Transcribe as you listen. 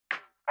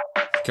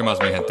¿Qué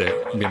más, mi gente?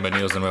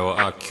 Bienvenidos de nuevo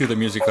a Q The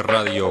Music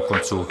Radio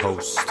con su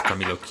host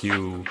Camilo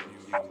Q.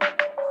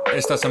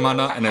 Esta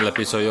semana en el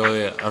episodio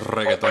de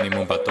Reggaeton y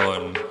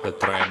Mumbatón le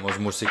traemos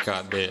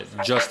música de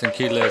Justin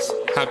Quiles,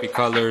 Happy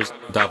Colors,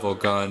 Davo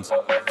Guns,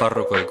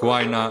 Farruko el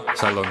Guayna,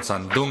 Salón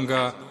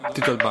Sandunga,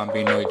 Tito el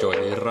Bambino y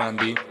Joel y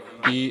Randy.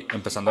 Y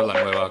empezando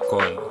la nueva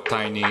con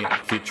Tiny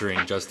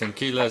featuring Justin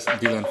Quiles,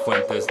 Dylan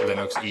Fuentes,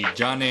 Lennox y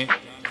Jane,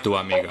 Tu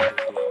Amiga.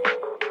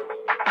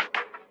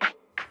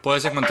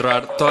 Puedes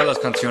encontrar todas las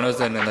canciones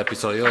en el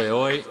episodio de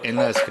hoy en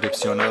la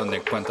descripción, a donde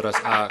encuentras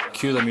a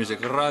Q The Music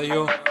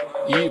Radio,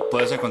 y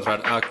puedes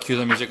encontrar a Q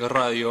The Music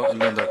Radio en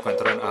donde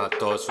encuentran a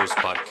todos sus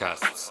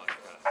podcasts.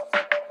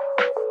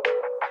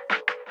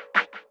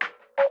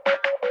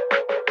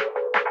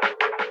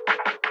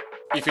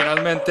 Y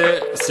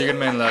finalmente,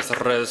 síguenme en las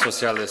redes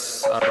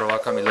sociales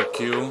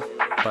 @CamiloQ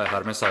para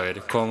dejarme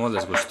saber cómo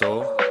les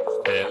gustó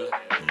el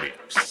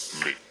mix.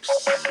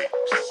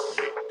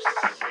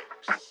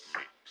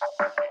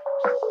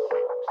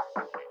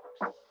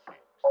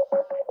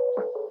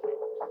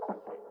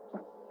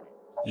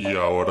 Y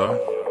ahora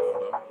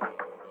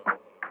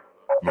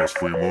nos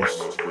fuimos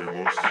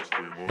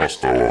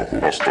hasta abajo.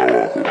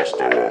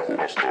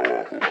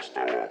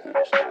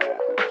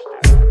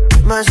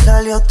 Me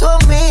salió tu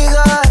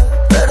amiga,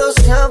 pero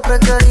siempre he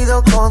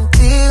querido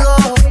contigo.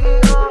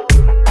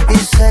 Y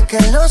sé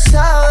que lo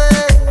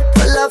sabes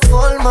por la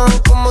forma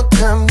como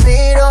te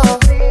miro.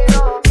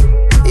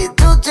 Y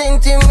tú te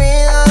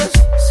intimidas,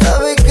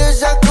 sabes que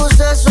esas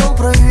cosas son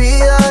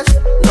prohibidas.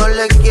 No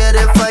le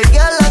quieres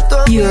fallar a tu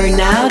amiga. You are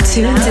now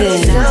tuned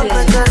in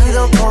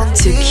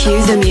to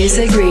Q The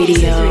Music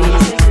Radio.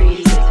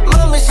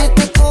 Mami, si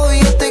te cojo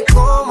yo te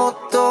como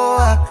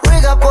toda.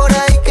 Ruega por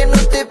ahí que no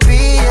te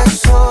pilles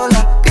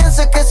sola.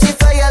 Piensa que si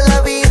falla la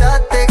vida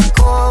te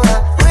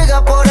cobra.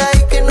 Ruega por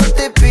ahí que no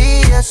te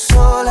pilles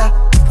sola.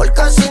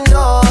 Porque si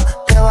no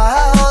te vas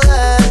a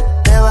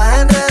joder, te vas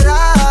a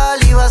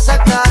enredar y vas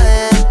a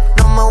caer.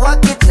 No me voy a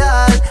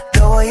quitar,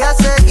 lo voy a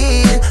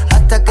seguir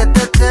hasta que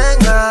te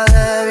tenga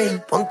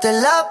débil. Ponte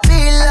la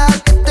pila,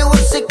 que te voy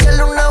a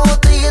sacar una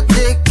botella de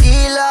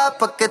tequila.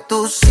 Pa' que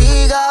tú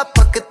sigas,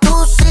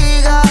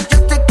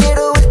 yo te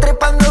quiero ver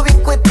trepando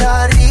bien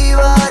cuesta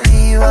arriba.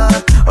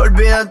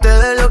 Olvídate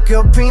de lo que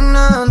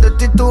opinan de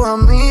ti tu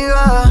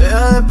amiga.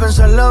 Deja de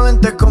pensarlo,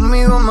 vente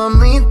conmigo,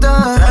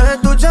 mamita. Traje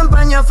tu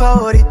champaña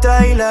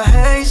favorita y la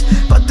Haze.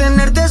 Pa'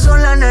 tenerte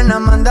sola, nena,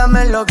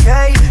 mándame el ok.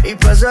 Y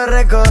paso a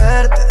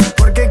recogerte,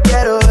 porque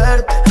quiero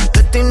verte.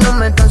 De ti no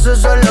me canso,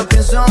 solo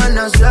pienso en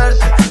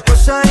hacerte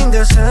cosas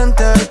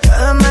indecentes.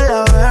 Déjame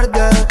la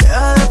verde.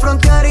 Deja de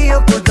frontear y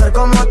ocultar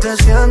cómo te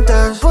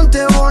sientes.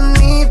 Ponte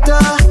bonita,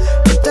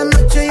 esta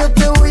noche yo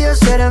te voy a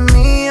hacer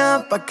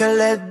mía. Pa' que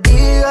les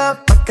diga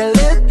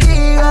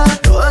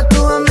toda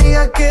tu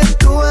amiga que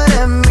tú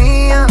eres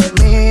mía.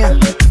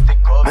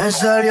 Me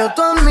salió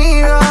tu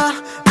amiga,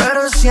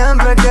 pero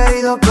siempre he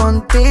querido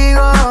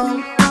contigo.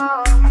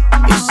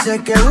 Y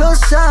sé que lo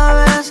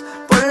sabes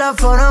por la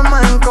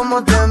forma en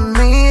cómo te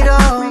miro.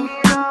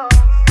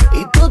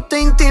 Y tú te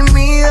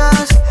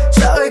intimidas,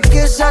 sabes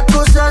que esas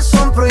cosas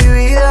son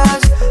prohibidas.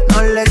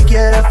 No le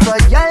quieres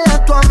fallar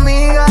a tu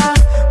amiga,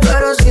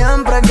 pero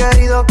siempre he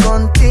querido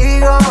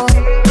contigo.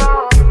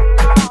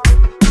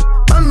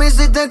 Mami,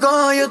 si te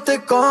cojo yo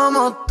te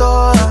como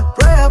toda.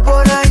 Prueba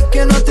por ahí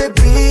que no te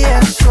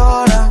pilles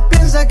sola.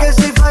 Piensa que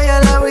si falla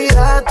la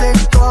vida te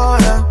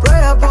cobra.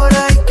 Prueba por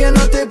ahí que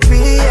no te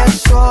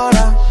pilles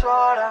sola.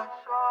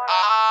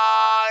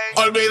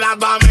 Olvida a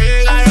tu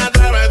amiga y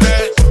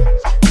atrévete.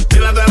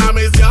 Tírate la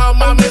misión,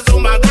 mami,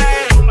 súmate.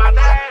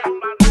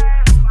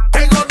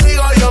 Que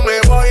contigo yo me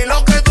voy,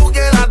 lo que tú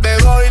quieras te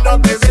doy.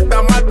 No te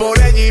sientas mal por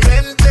ella y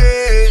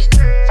vente.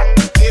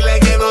 Dile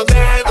que no te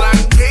deje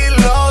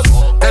tranquilos.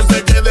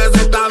 Ese que te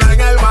sentada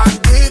en el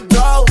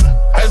banquito.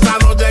 Esa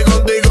noche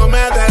contigo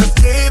me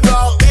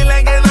desquito.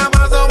 Dile que nada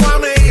más somos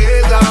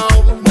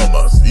amiguitos.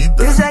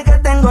 Mamacita. Dice que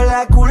tengo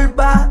la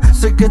culpa.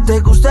 Sé que te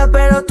gusta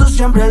pero tú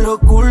siempre lo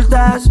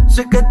ocultas.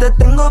 Sé que te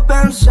tengo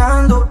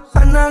pensando,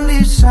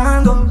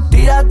 analizando.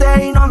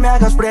 Tírate y no me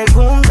hagas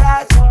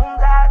preguntas.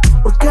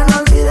 ¿Por qué no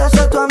olvidas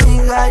a tu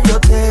amiga? Yo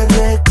te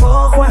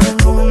recojo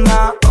en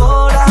una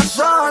hora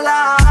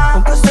sola.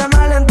 Aunque esté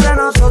mal entre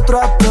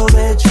nosotros,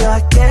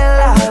 aprovecha que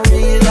la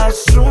vida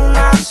es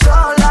una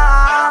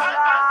sola.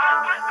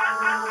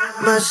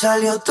 Me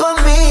salió tu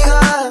amiga,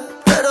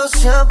 pero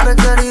siempre he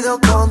querido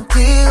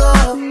contigo.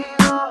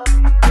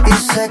 Y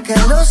sé que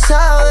lo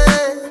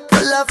sabes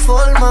por la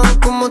forma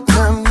como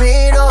te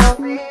miro.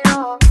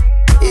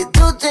 Y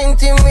tú te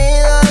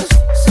intimidas,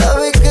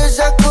 sabes que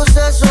esas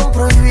cosas son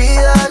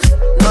prohibidas.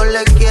 No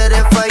le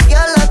quieres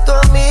fallar a tu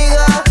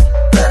amiga,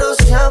 pero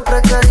siempre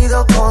he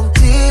querido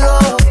contigo.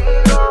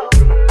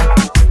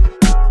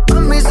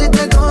 Mami, si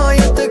te cojo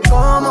yo te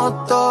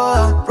como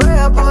toda.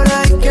 Prueba por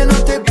ahí que no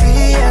te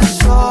pilles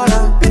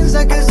sola.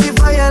 Piensa que si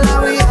falla la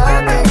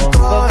vida te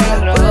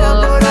cobra.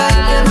 Prueba por ahí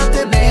que no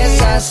te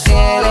pilles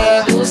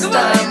sola. Le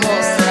gusta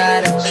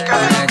mostrar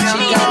una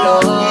chica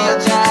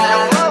loca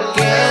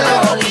que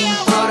no le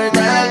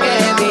importa que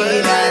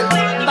digan.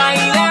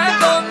 Baila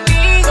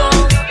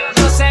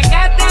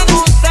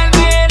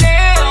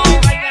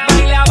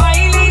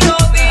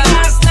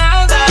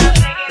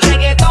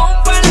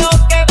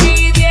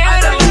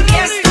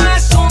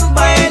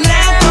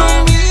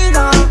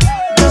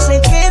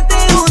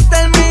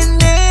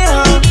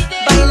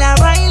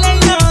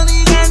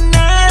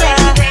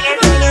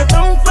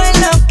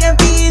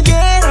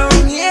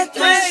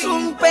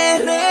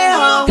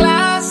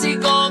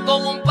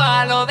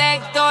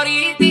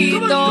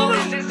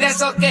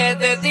que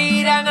te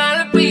tiran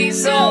al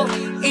piso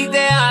y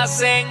te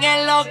hacen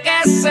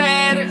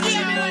enloquecer.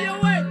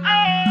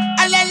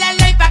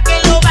 Alelele pa' que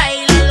lo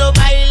baile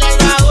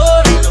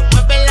ahora. Lo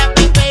mueve la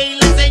pipe y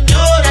la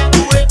señora.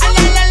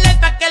 Alelele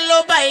pa' que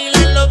lo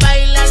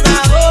baile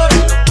ahora.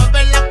 Lo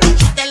mueve la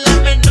cuchita y las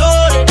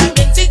menores.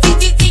 También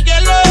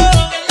síguelo.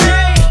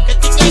 Que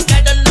tú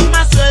llegaron lo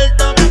más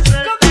suelto.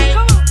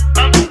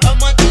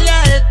 Vamos a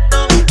tirar esto.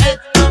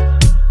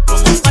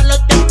 Como pa'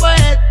 los tiempos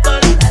estos.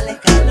 Dale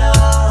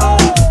calor.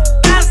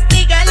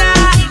 Castígala.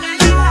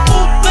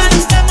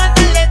 Vamos a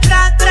darle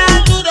tra,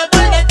 duro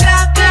por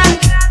detrás,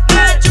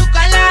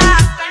 machucala.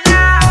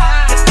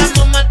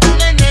 Estamos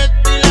matando en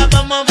esto y la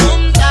vamos a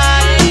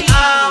montar.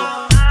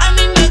 A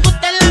mí me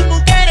gustan las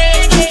mujeres.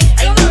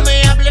 Ay, no me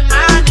hables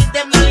más ni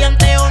de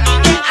maleanteo ni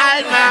de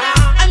alma.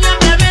 A mí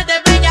háblame de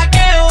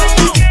bellaqueo.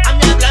 A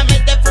mí háblame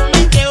de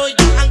fumeteo.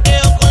 Yo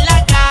jangueo con la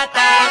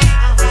gata.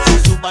 Que se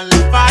suban la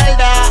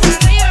falda.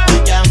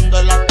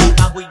 Apoyándola hasta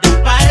abajo y de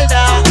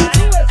espalda.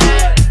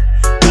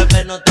 Bebé,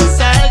 no te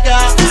salga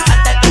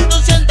hasta que tú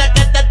sientas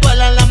que te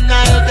duelan las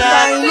nalgas.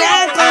 Baila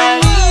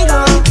conmigo,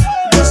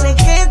 yo sé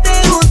que te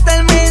gusta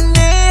el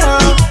meneo.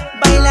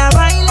 Baila,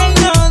 baila y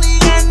no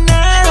digas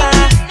nada.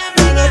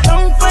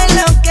 Reggaetón fue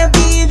lo que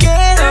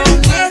pidieron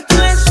y esto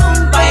es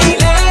un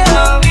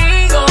baileo.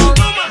 Conmigo,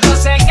 yo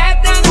sé que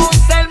te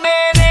gusta el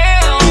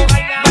meneo.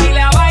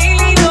 Baila,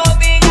 baila y no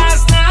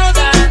digas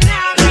nada.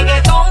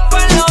 Reggaetón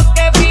fue lo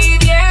que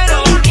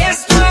pidieron y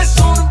esto es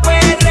un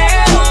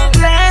perreo.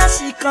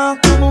 Clásico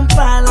como un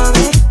palo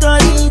de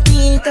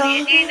toritito.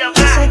 Yo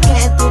sé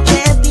que tú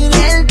te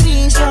tiras el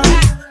piso,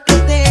 que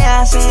te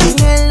hacen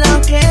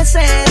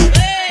enloquecer.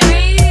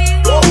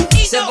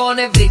 Se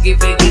pone friki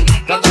friki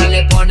cuando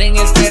le ponen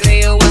el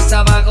perreo hasta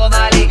abajo,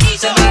 dale.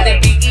 Se mete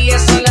piqui y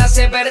eso la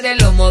hace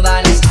perder los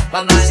modales.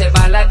 Cuando se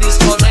va a la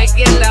disco no hay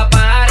quien la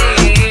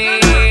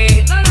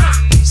pare.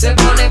 Se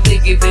pone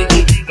friki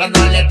friki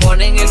cuando le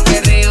ponen el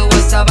perreo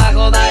hasta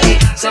abajo, dale.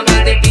 Se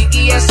mete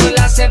piqui y eso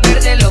la hace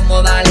perder los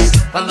modales.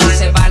 Cuando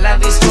se va a la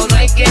disco no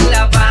hay quien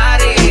la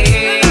pare.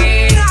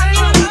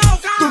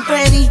 Tú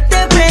pediste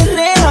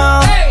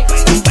perreo,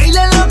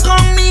 bailalo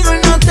conmigo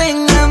y no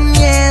tengas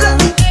miedo.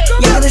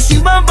 Y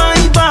agresiva,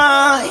 bye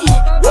bye.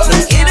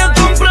 No quiero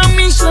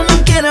compromiso,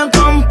 no quiero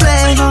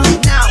complejo.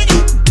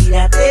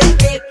 Tírate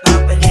pa'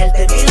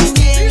 pelearte bien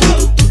bien.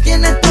 Tú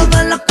tienes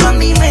todos los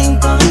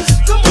condimentos.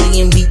 Estoy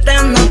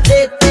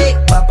invitándote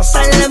pa'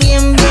 pasarla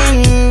bien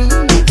bien.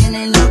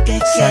 Tienes lo que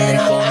Sale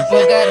quiero. con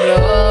poca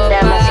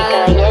Damas y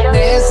ropa, caballeros,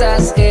 de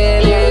esas que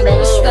le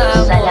gusta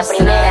bienvenidos a la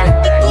primera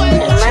y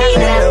más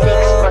grande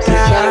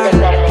exposición de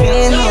Que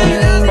no perreo.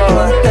 le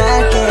importa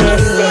que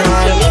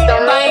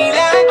digan.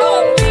 Baila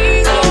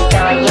conmigo,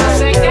 Caballeros yo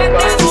sé que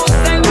te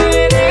gusta el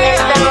meneo.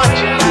 Esta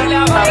noche, Baila,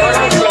 favor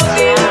baila, no reflexionar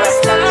digas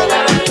nada.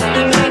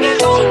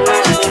 Reggaetón fue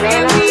lo que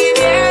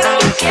pidieron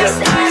y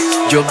esto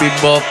es Yo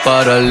vivo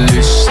para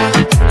Lisa,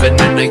 ven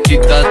nena y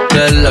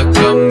quítate la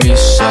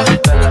camisa.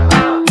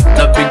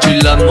 Da Vinci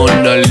y la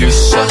Mona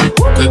Lisa,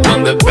 de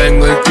donde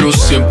vengo el cruz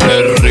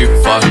siempre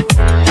rifa.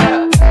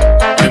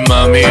 Ay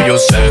mami, yo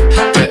sé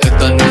que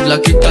esta no es la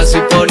quinta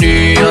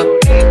sinfonía.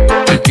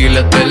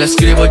 Tequila te la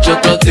escribo yo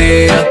otro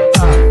día.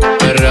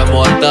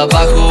 Perreamos hasta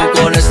abajo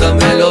con esta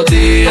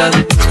melodía.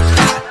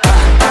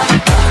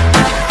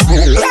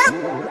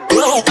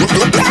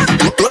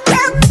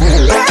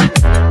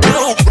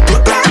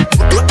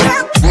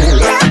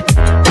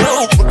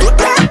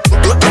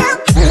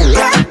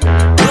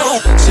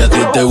 Si a ti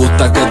te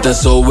gusta que te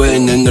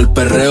soben en el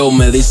perreo,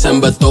 me dicen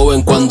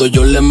Beethoven. Cuando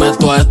yo le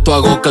meto a esto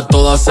hago que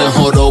todas se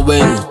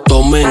joroben.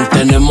 Tomen,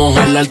 tenemos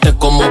el arte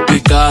como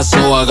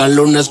Picasso.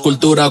 Háganle una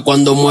escultura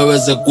cuando mueve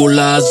ese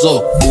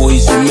culazo. Uy,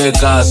 si me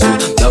caso,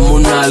 dame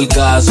un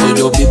algazo.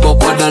 Yo vivo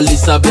para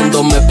Lisa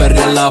viéndome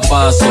perrear la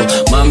paso.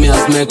 Mami,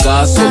 hazme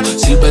caso,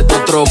 sírvete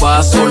otro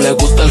vaso. Le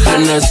gusta el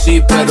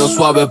Genesis, pero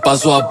suave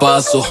paso a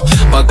paso.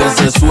 Pa' que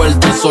se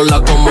suelte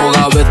sola como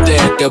gavete.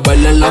 Que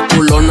bailen la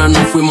culona, no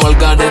fuimos al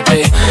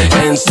garete.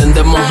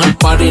 Encendemos el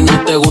party,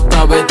 no te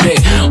gusta, vete.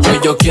 Hoy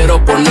yo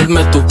quiero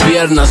ponerme tus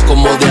piernas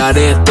como de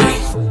arete.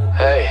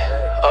 Hey,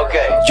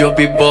 okay. Yo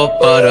vivo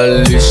para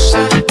Lisa,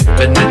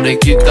 ven nena y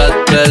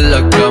quítate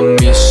la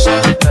camisa.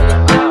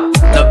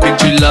 Da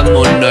Vinci y la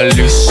Mona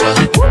Lisa,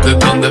 de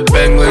donde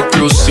vengo el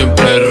cruz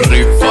siempre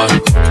rifa.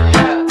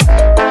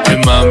 Ay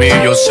mami,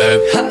 yo sé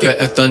que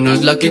esta no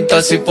es la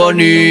quinta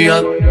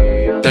sinfonía.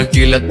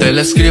 Tranquila, te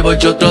la escribo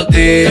yo otro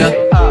día.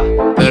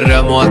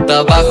 Perreamos hasta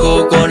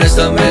abajo con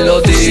esta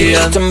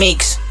melodía.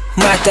 Mix,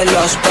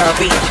 mátalos,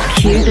 papi.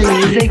 Cue the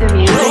music.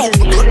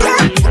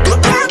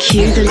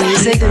 Cue the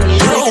music.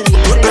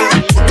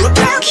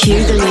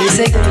 Cue the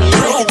music.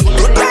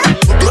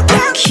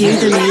 Cue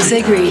the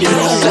music radio.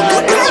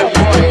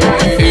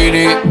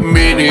 Mini,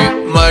 mini,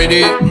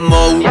 mini,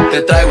 mo.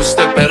 Te traigo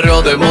este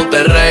perreo de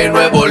Monterrey,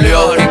 Nuevo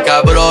León. Y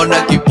cabrón,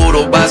 aquí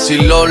puro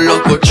vacilón,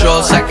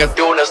 locochón.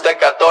 Sácate unas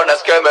tecatonas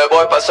que me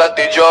voy pa'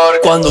 Santi York.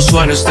 Cuando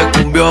suena este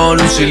cumbión,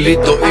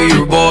 Lucilito y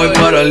Boy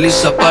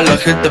paraliza pa' la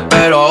gente,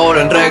 pero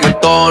ahora en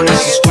reggaetón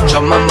se escucha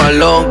más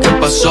malón. ¿Qué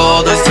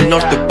pasó? Desde el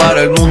norte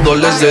para el mundo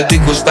les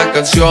dedico esta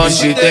canción. Y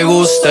si te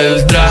gusta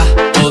el trap,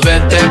 pues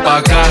vente pa'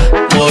 acá,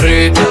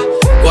 morrita.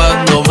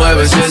 Cuando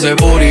mueves ese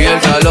booty el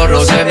calor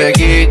no se me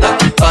quita.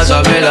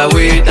 Pásame la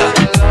agüita,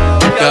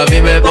 que a mí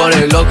me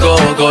pone loco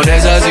con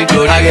esa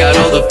cinturita. I got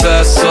all the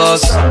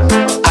pesos,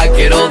 I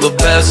get all the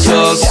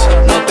besos.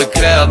 No te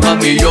creas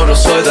mami, yo no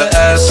soy de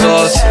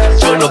esos.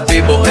 Yo no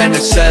vivo en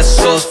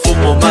excesos.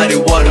 Fumo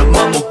marihuana,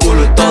 mamo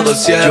culo y todo el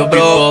cielo. Yo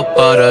vivo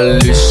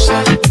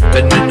paraliza,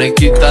 ven nena y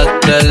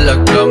quítate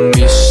la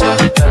camisa.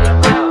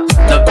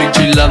 Da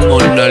Vinci y la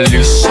Mona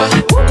Lisa.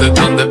 De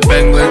donde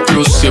vengo el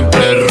club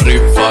siempre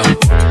rifa.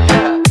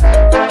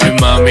 Y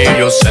mami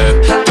yo sé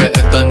que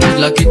esta no es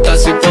la quinta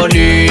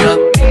sinfonía.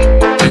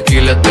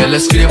 Tequila te la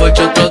escribo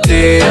hecho otro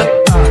día.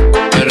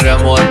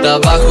 Perreamos hasta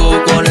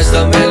abajo con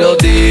esta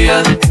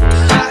melodía.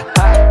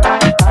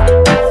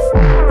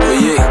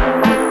 Oye,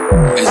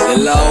 es de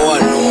la OA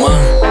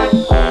nomás.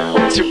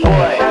 It's your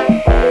boy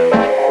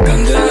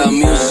Candela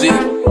Music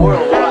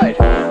Worldwide.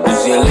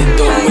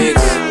 Lucielito Mix,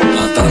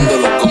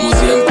 matándolo como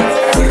siempre.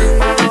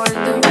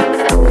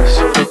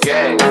 Solo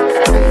gang.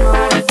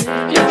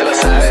 Ya te la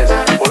sabes.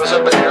 Puro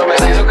sorprendido me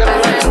hizo que no.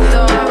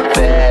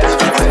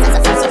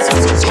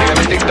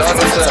 Sígueme en TikTok,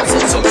 no sé.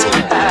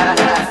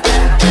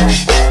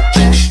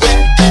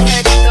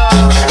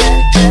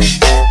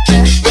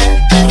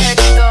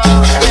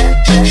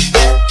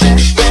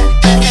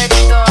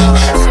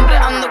 Siempre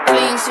ando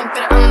clean,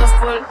 siempre ando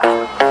full.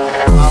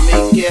 Mami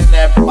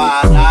quiere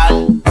parar,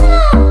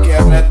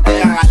 quiere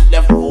dejar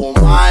de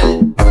fumar,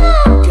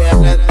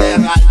 quiere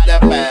dejar de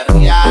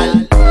perrear.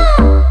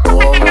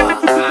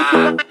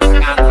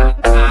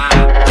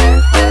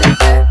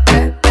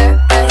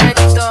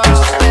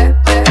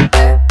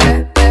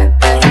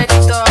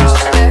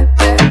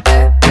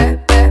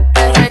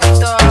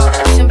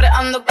 Siempre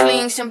ando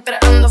clean, siempre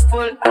ando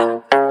full.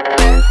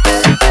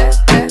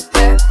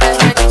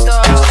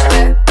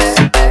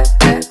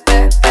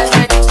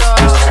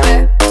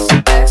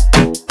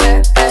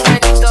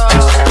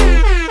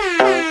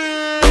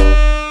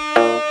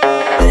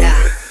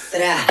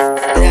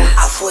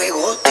 A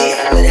fuego te,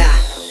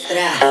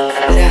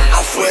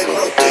 a fuego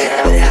te, a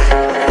fuego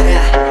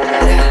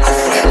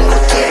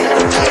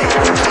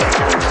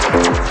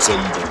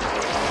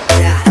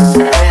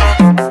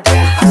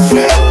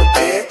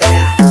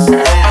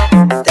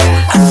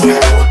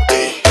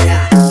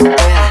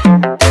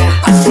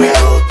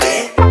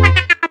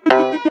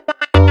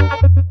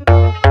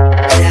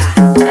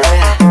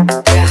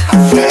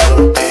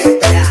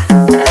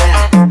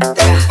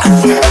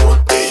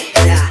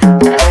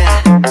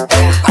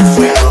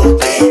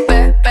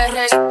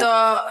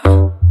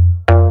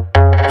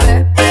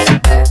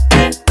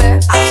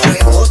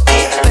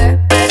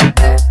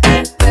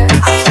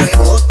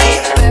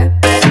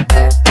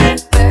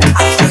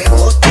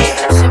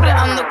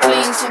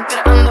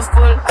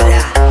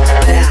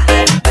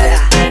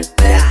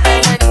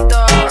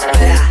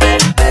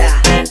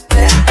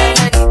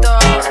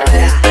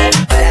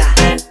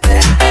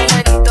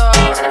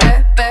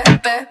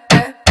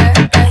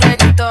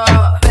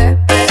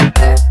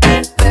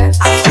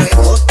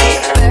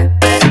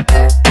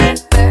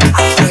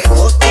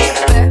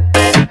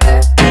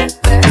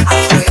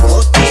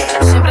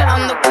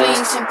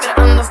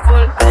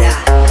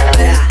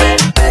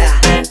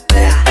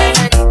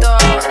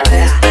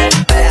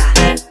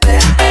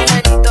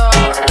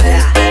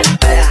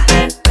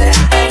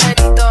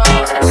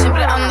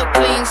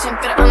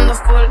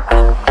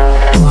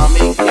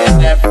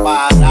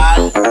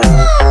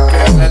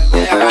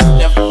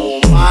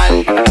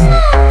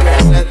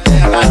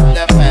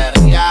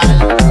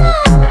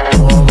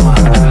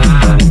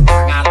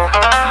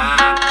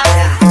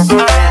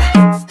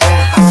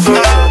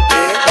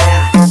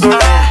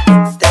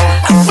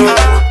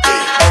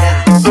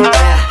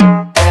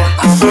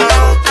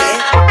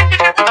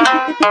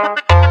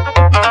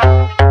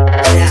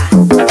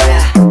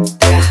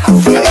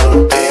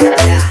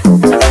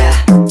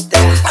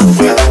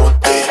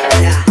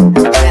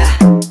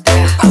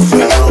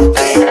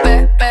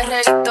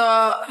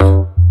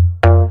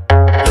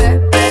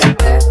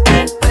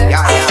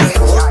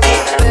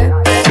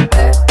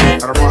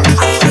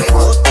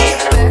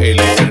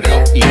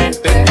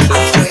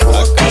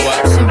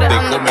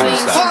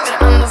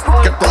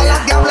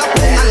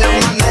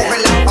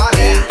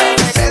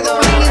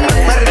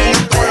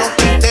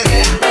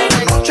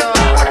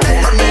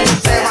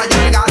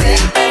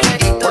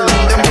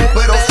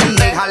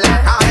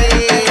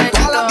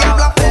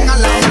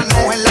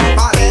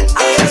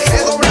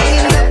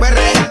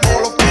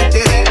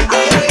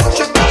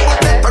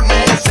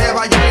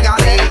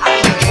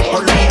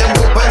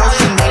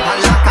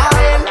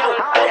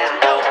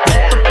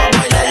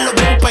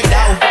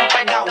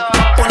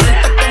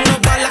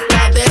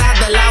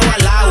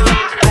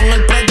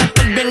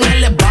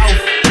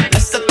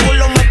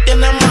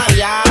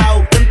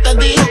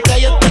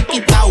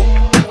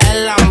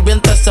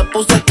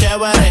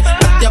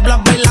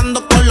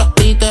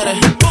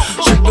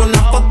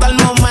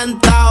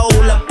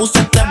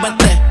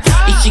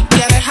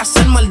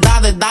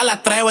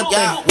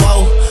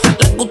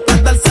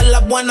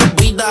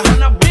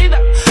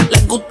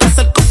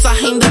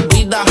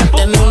vida.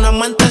 Tiene una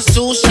mente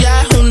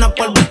sucia, es una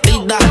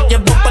pervertida.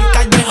 Llevo por el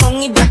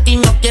callejón y de aquí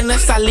no tiene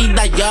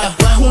salida, ya.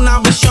 Esto es una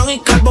visión y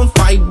carbon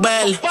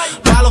fiber.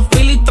 Pa' los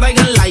Phillies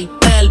traigan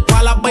lighter.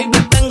 Pa' la baby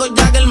tengo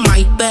Jagger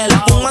Maitel.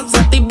 Fuman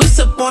sativa y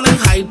se ponen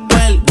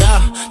hyper,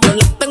 ya. Yo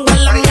las tengo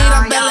en la mira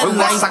del sniper. Hoy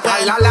voy a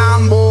sacar la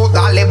Lambo,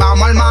 dale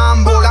vamos al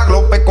mambo. La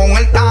glope con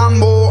el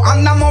tambo,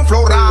 andamos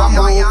flow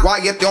Rambo.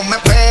 Guayeteo me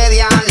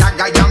pedian, las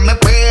gallas me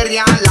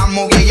perrean, las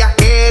moguillas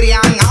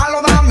querían, a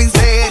lo dame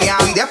inserian.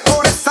 Y de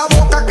por esa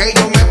boca que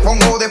yo me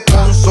pongo de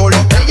sponsor.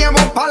 Te llevo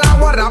pa'l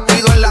agua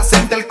rápido en la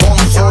center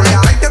console.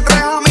 Tráete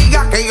 3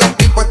 amigas que yo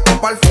estoy puesto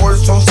pa'l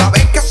Forson.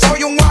 Sabes que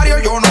soy un Wario,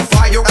 yo no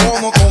fallo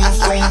como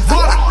Thompson.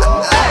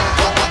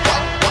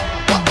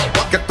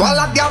 Que todas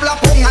las diablas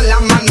pongan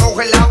las manos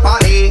en la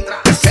pared,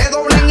 que se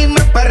doblen y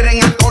me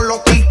perren a todos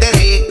los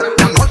títeres.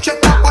 La noche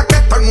está pa' que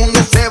todo el mundo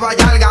se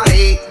vaya al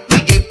garé.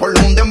 DJ por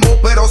un dembow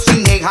pero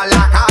sin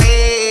dejarla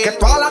caer. Que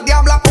todas las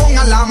diablas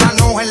pongan las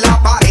manos en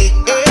la pared,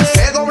 que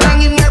se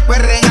doblen y me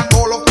perren a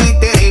todos los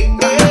títeres.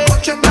 La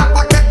noche está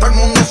pa' que todo el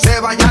mundo se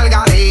vaya al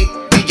garé.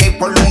 DJ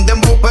por un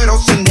dembow pero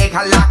sin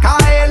dejarla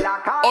caer.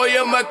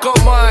 Óyeme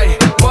como hay,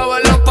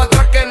 muévelo pa'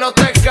 atrás que no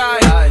te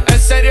caes. En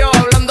serio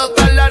hablando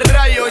tal la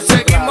rayo y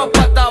seguimos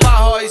pa'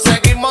 abajo y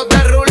seguimos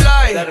de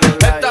rulay.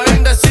 Estás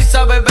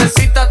indecisa,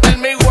 bebecita, tell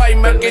me why.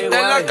 Me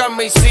quité la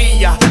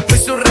camisilla, fui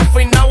su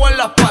refinado en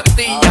las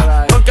pastillas.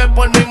 Porque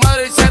por mi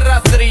madre hice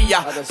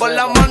rastrilla, por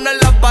la mano en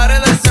las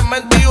paredes,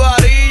 cemento y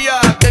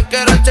varilla. Que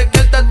quiero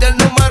chequearte el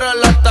número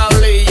en la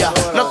tablilla.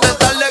 No te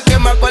tardes que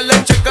me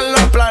acuerde, chequen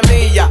las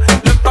planillas.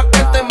 No es pa'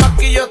 que te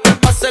maquillo, te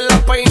pase la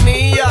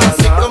peinilla.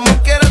 Así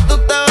como quieres tú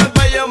te ves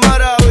bella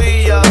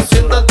maravilla.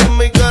 Siéntate en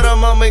mi cara,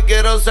 mami,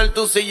 quiero ser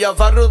tu silla.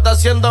 Farruta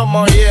haciendo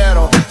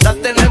mollero, la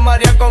tiene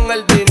María con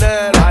el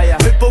dinero.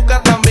 Mi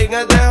puca también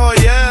es de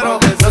joyero.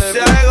 No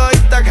seas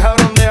egoísta,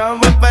 cabrón,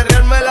 déjame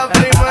perreármela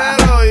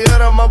primero. Y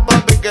ahora más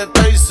papi que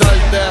estoy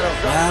soltero.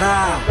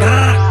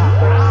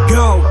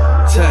 Yo,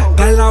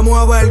 que la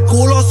mueve el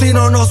culo, si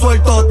no, no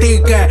suelto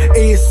ticket.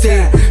 Y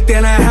si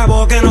tiene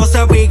jevo que no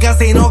se pique,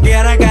 si no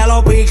quiere que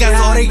lo pique.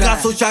 Sorry, que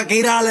a su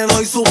Shakira le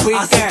doy su pique.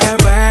 Así que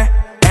ve,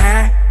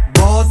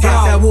 bote.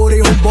 Ese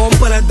booty un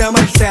bumper es de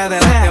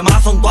Mercedes. Las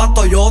demás son todas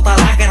Toyota.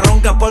 La que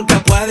ronca porque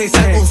puede y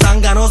ser un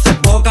zángano se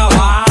poca.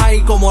 Va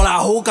y como la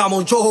juca,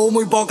 mucho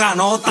humo y poca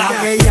nota.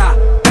 Aquella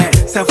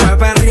se fue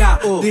perria.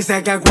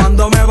 Dice que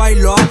cuando me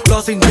bailó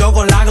lo sintió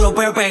con la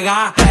glope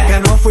pegada. Que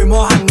nos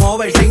fuimos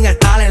hangover sin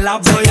estar en la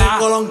Soy el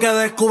colón que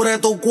descubre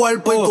tu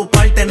cuerpo y tu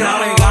parte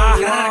navegar.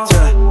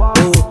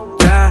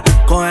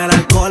 Con el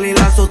alcohol y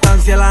la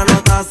sustancia la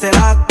nota se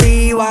la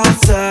activa.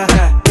 Sé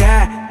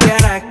que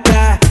quieres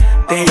que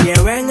te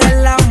lleven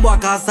el Lambo a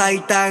casa y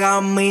te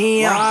hagan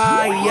mía.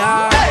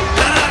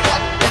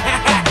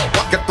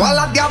 Que todas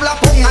las diablas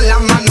pongan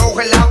las manos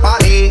en la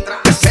pared,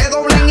 que se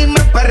doblen y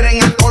me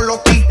perren a todos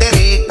los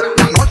títeres.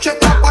 La noche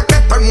está pa' que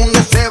todo el mundo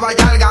se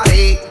vaya al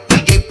garé.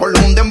 DJ por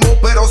un dembow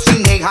pero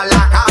sin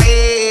dejarla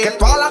caer. Que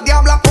todas las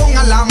diablas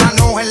pongan las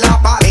manos en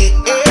la pared,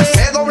 que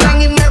se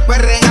doblen y me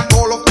perren a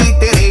todos los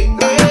títeres.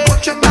 La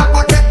noche está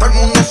pa' que todo el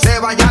mundo se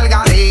vaya al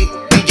garé.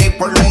 DJ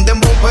por un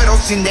dembow pero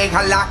sin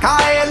dejarla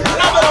caer.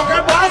 ¿Pero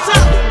qué pasa?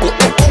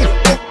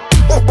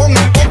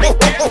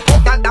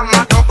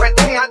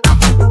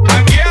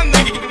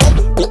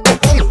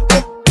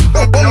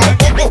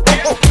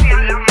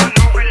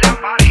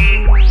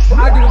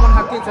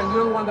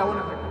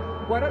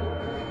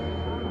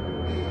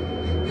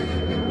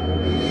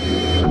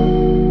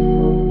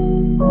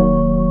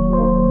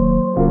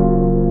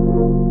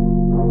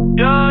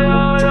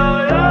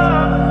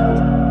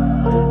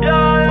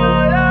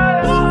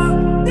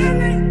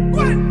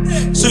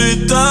 Si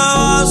te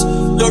vas,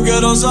 yo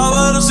quiero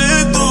saber si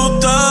tú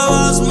te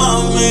vas,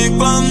 mami,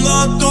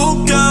 cuando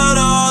tú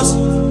quieras,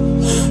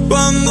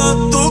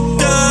 cuando tú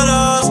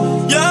quieras,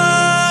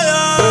 yeah,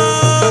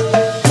 yeah.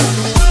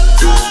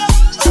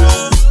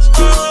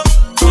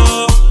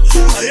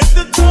 Nadie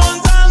te está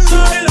aguantando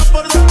y la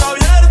puerta está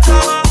abierta.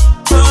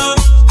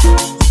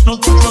 No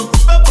te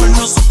preocupes por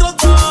nosotros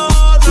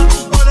dos,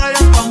 por allá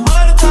está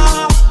muerta.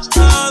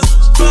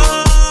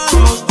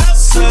 Pero te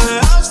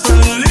seas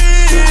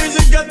feliz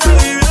y que te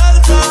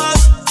diviertas,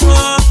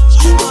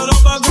 pero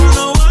pa' que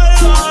no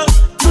vuelvas.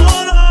 No,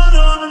 no,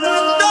 no, no, no.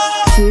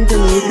 Cue the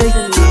music.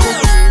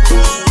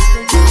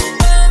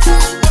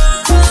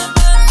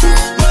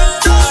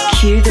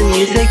 Cue the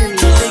music.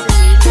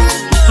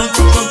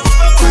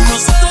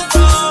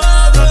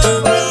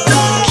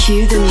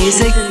 Cue the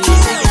music.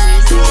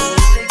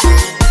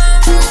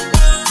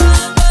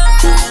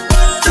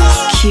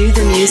 Cue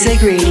the music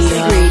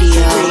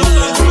radio.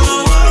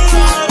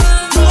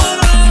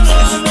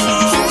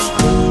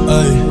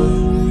 Ey,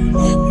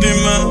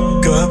 dime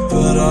qué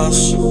esperas.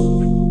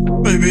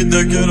 Baby, te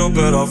quiero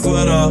pero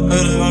afuera.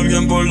 Eres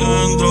alguien por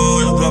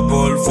dentro y otra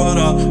por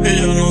fuera. Y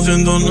yo no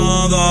siento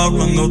nada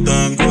cuando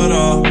te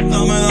encueras.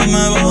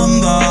 Dame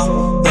banda,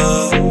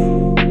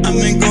 en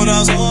mi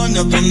corazón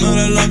ya tú no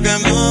eres la que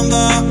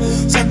manda.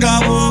 Se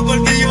acabó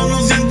porque yo no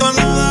siento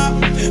nada.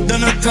 De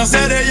nuestra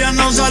serie ya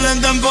no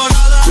salen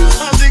temporadas.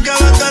 Así que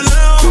vete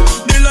lejos.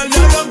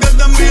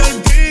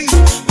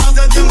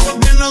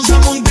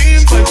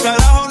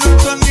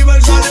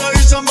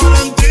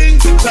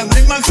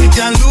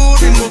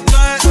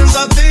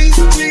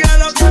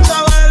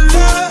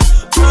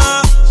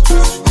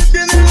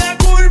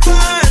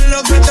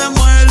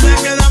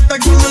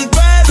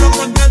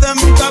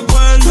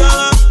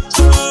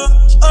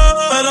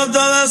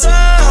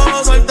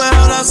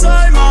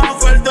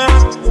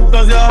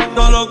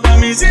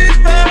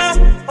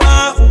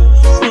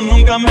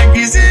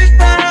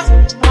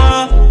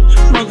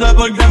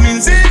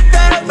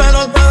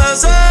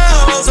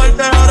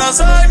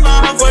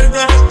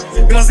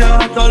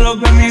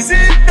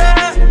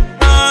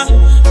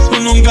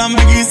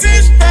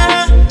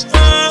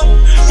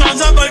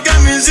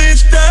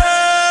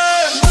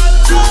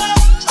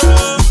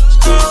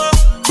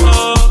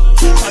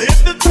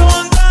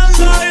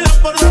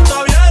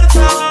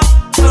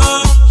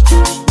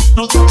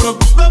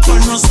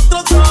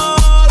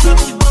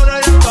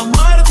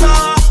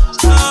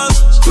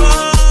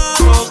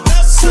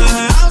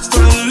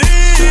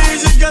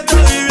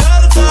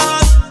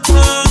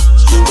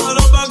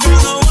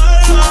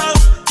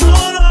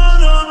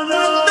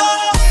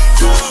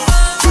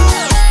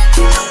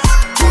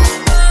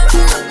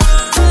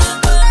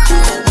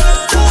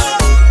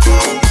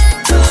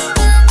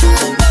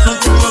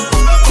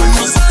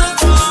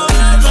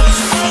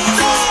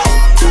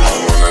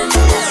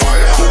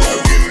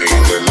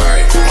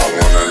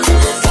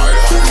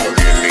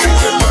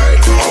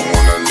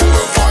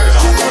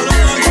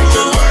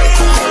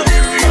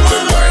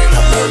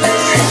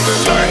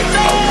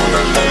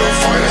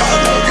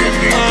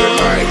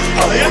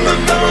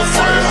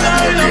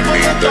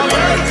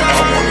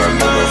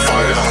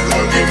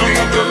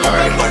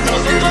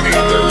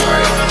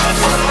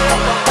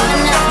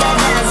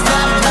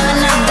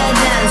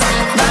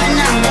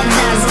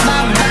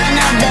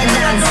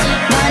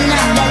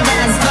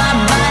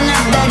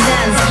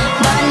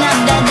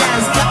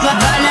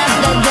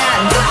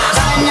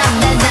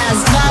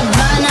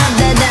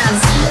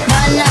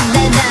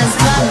 dance,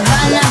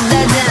 burn up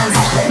the dance,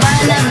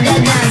 burn up the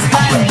dance,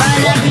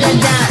 burn up the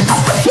dance.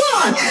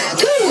 1,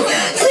 2,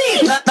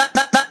 3.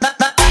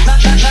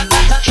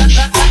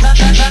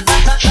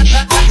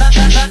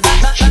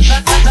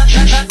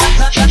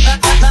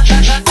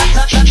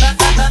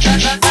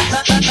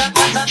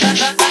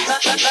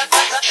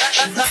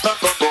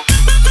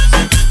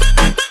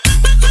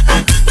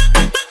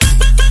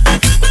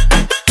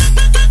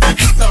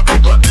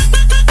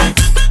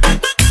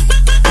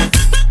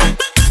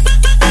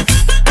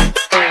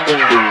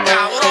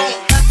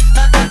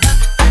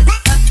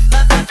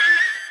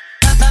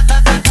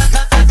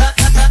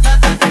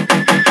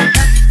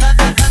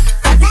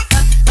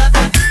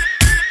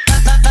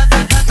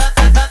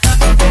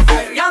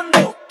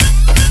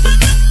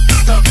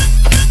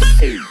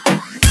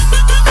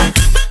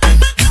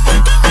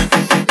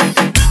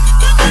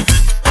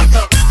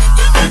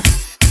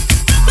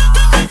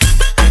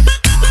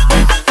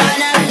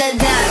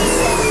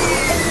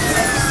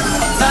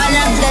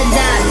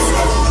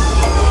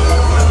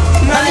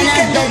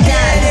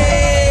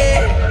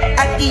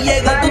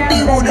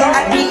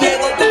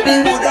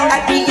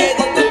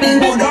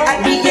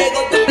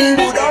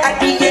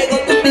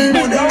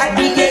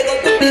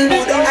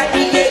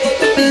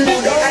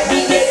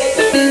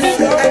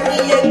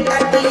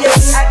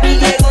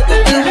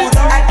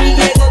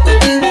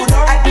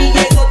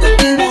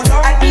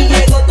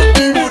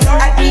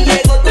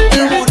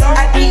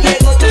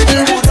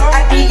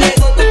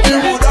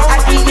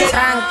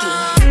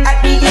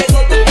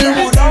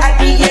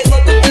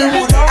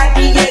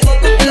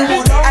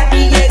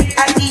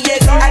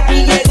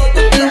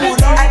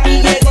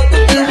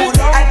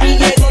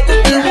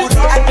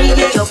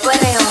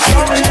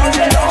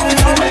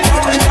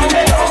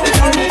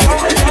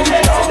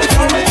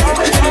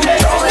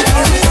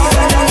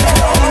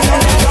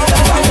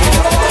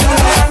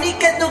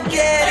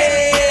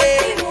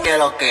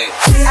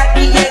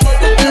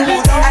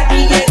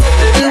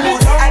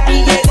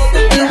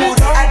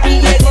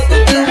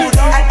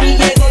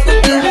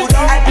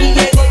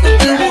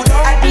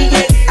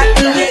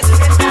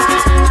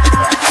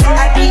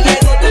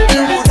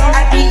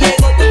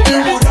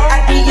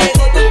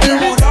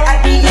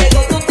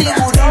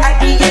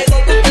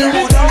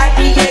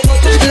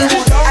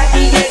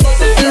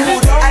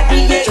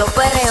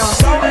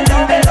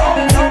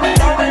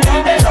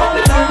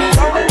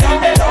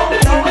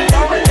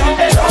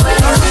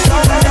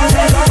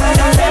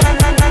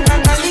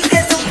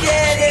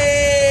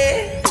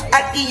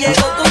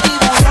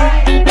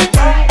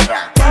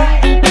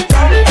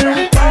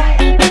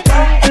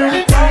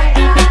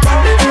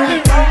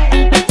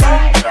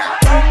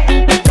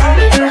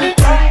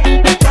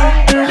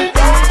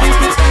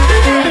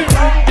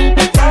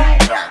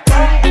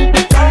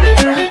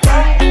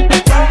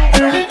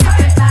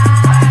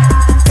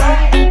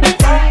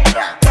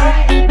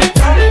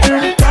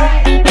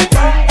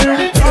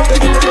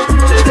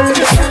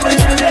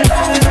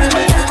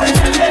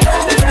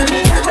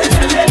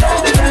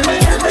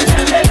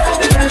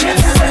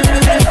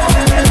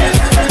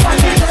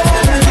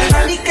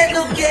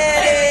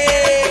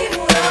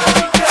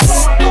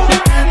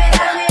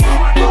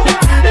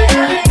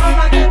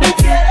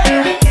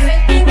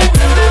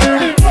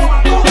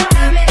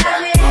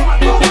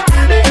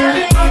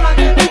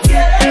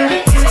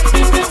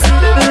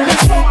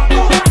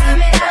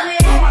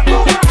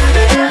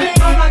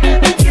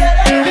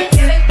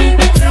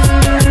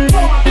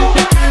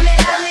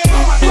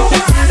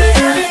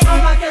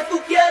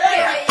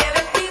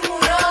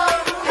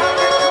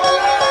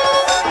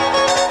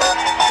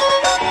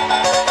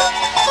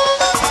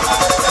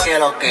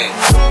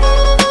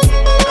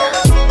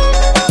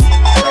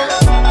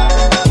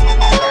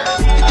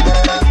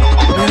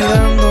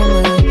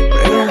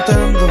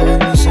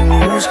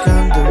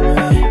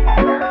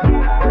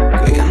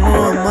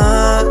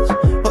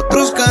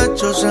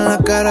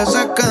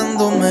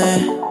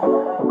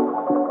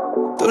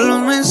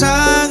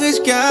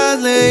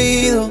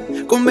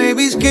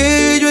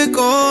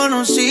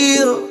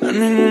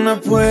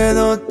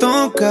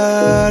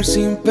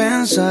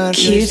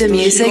 Cue the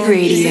Music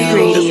Radio.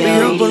 Te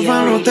pido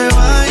porfa no te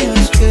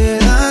vayas,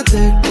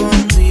 quédate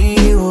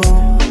conmigo.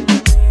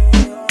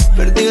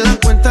 Perdí la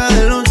cuenta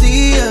de los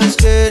días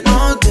que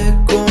no te he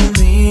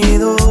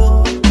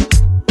comido.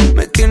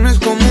 Me tienes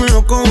como un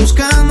loco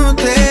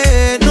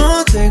buscándote,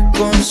 no te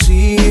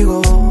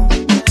consigo.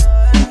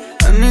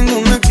 A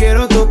ninguna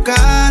quiero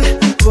tocar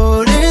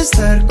por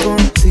estar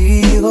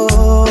contigo.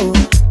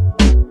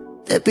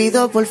 Te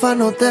pido porfa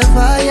no te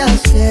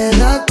vayas,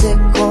 quédate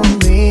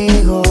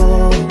conmigo.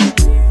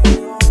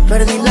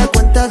 Perdí la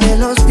cuenta de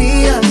los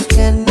días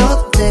que no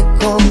te he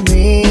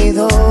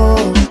comido.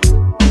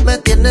 Me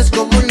tienes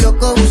como un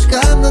loco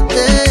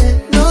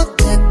buscándote, no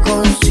te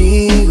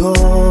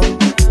consigo.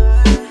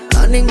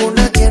 A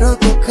ninguna quiero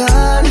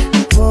tocar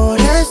por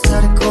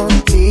estar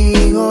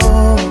contigo.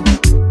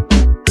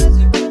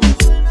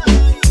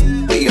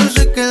 Y yo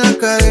sé que la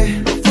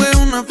cagué, no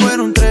fue una,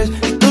 fueron tres.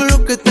 Y todo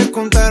lo que te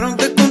contaron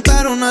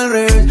al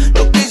revés.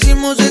 Lo que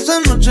hicimos esa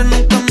noche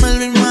nunca me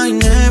lo imaginé.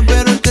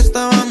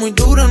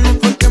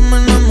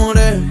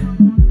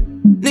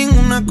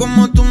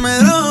 Dame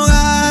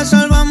droga,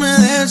 sálvame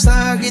de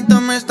esta,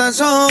 quítame esta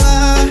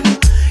soga.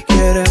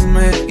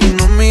 Quiéreme y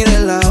no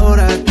mires la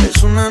hora, que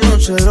es una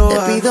noche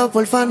droga. Te pido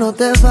porfa no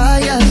te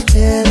vayas,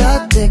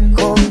 quédate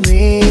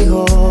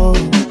conmigo.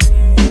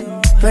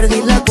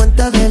 Perdí la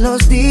cuenta de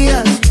los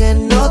días que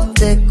no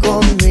te he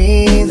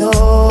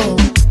comido.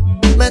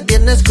 Me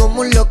tienes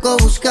como un loco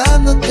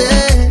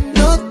buscándote,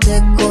 no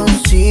te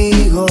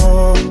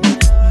consigo.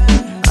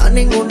 A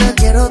ninguna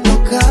quiero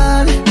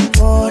tocar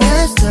por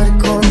estar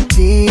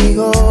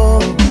contigo.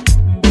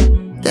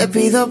 Te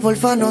pido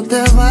porfa no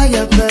te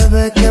vayas,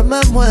 bebé, que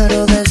me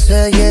muero de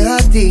sed. Llega a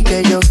ti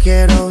que yo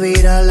quiero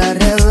virar al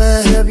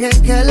revés. Sé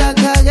bien que la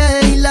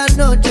cagué y las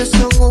noches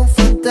son un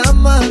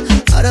fantasma.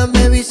 Ahora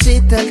me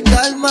visita el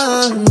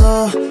calma.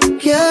 No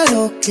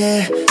quiero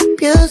que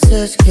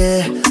pienses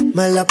que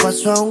me la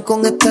paso aún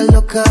con esta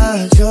loca.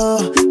 Yo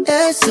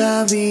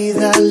esa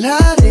vida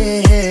la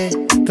dejé,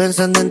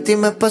 pensando en ti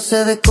me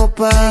pasé de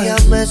copa. Ya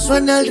me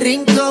suena el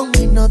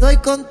ringtone y no doy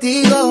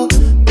contigo.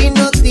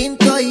 Vino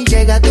tinto y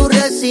llega a tu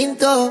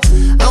recinto.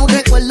 Aún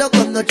recuerdo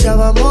cuando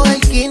echábamos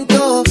el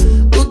quinto.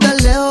 Tú tan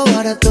lejos,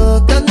 ahora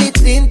todo tan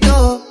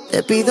distinto.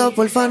 Te pido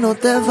porfa no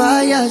te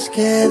vayas,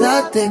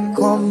 quédate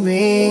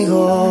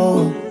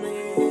conmigo.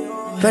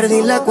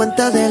 Perdí la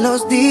cuenta de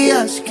los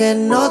días que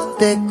no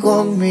te he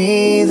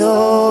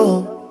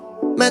comido.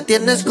 Me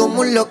tienes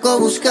como un loco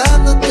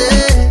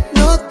buscándote,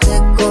 no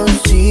te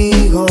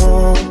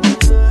consigo.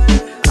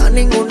 A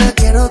ninguna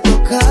quiero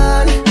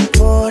tocar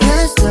por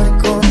estar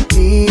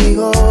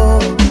contigo.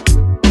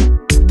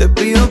 Te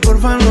pido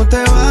porfa no te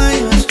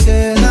vayas,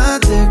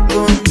 quédate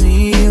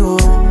conmigo.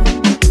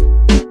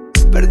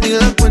 Perdí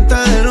la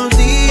cuenta de los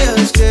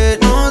días que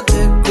no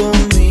te he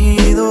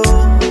comido.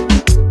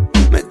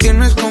 Me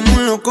tienes como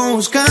un loco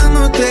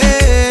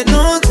buscándote,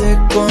 no te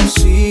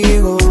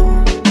consigo.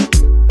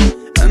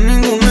 A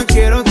ninguna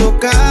quiero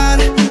tocar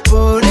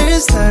por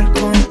estar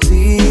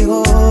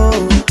contigo.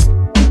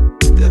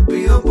 Te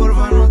pido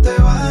porfa no te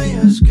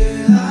vayas,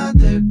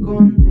 quédate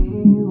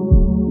conmigo.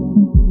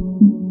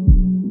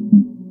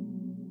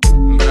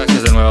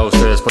 Gracias de nuevo a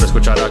ustedes por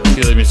escuchar a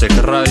Q The Music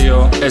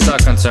Radio. Esa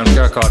canción que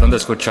acabaron de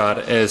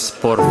escuchar es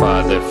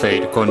Porfa de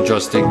Fade con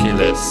Justin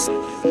Quiles.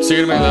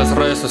 Sígueme en las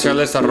redes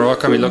sociales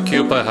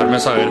 @CamiloQ para dejarme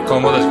saber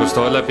cómo les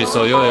gustó el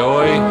episodio de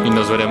hoy y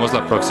nos veremos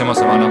la próxima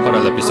semana para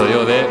el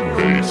episodio de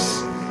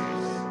Bass.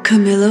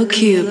 Camilo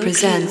Q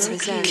presents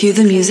Q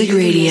The Music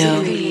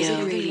Radio.